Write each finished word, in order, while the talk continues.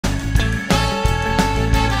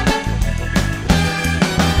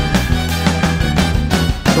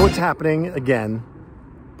what's happening again.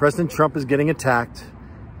 President Trump is getting attacked.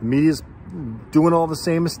 The media's doing all the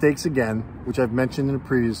same mistakes again, which I've mentioned in a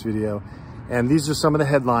previous video. And these are some of the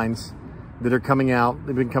headlines that are coming out.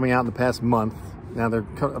 They've been coming out in the past month. Now,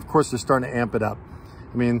 of course, they're starting to amp it up.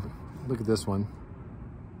 I mean, look at this one.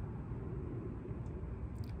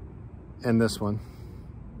 And this one.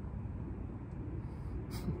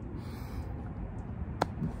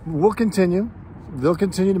 We'll continue. They'll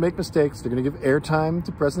continue to make mistakes. They're going to give airtime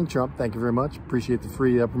to President Trump. Thank you very much. Appreciate the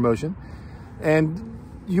free promotion. And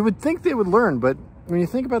you would think they would learn, but when you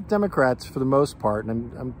think about Democrats, for the most part,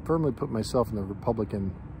 and I'm firmly putting myself on the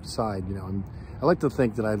Republican side, you know, I like to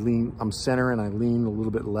think that I'm center and I lean a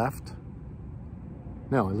little bit left.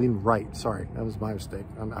 No, I lean right. Sorry, that was my mistake.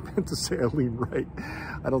 I meant to say I lean right.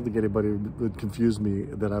 I don't think anybody would confuse me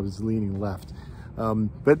that I was leaning left.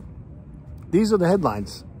 But these are the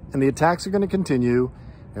headlines, and the attacks are going to continue,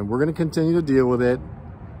 and we're going to continue to deal with it.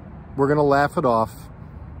 We're going to laugh it off.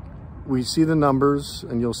 We see the numbers,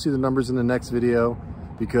 and you'll see the numbers in the next video,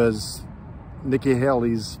 because Nikki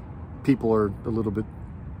Haley's people are a little bit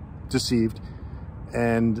deceived,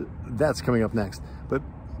 and that's coming up next. But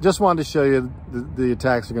just wanted to show you the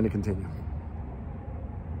attacks are going to continue.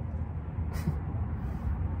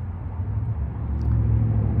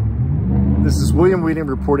 This is William Wieting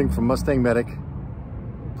reporting from Mustang Medic.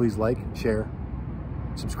 Please like, share,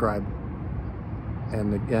 subscribe.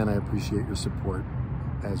 And again, I appreciate your support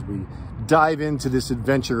as we dive into this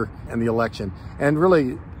adventure and the election. And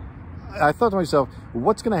really, I thought to myself, well,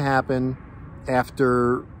 what's going to happen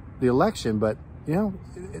after the election? But, you know,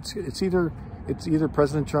 it's either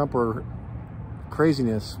President Trump or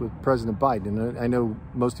craziness with President Biden. And I know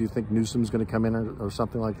most of you think Newsom's going to come in or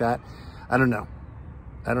something like that. I don't know.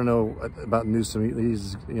 I don't know about Newsom.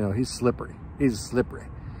 He's slippery. He's slippery.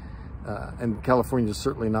 And California is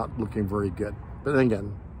certainly not looking very good. But then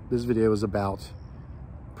again, this video is about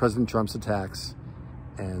President Trump's attacks.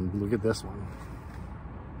 And look at this one.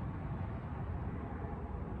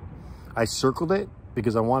 I circled it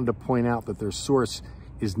because I wanted to point out that their source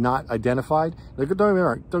is not identified. Like, don't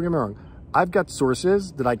get me wrong. I've got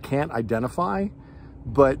sources that I can't identify,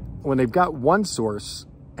 but when they've got one source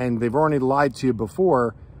and they've already lied to you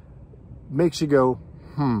before, makes you go,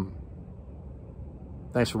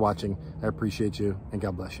 Thanks for watching. I appreciate you, and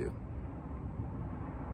God bless you.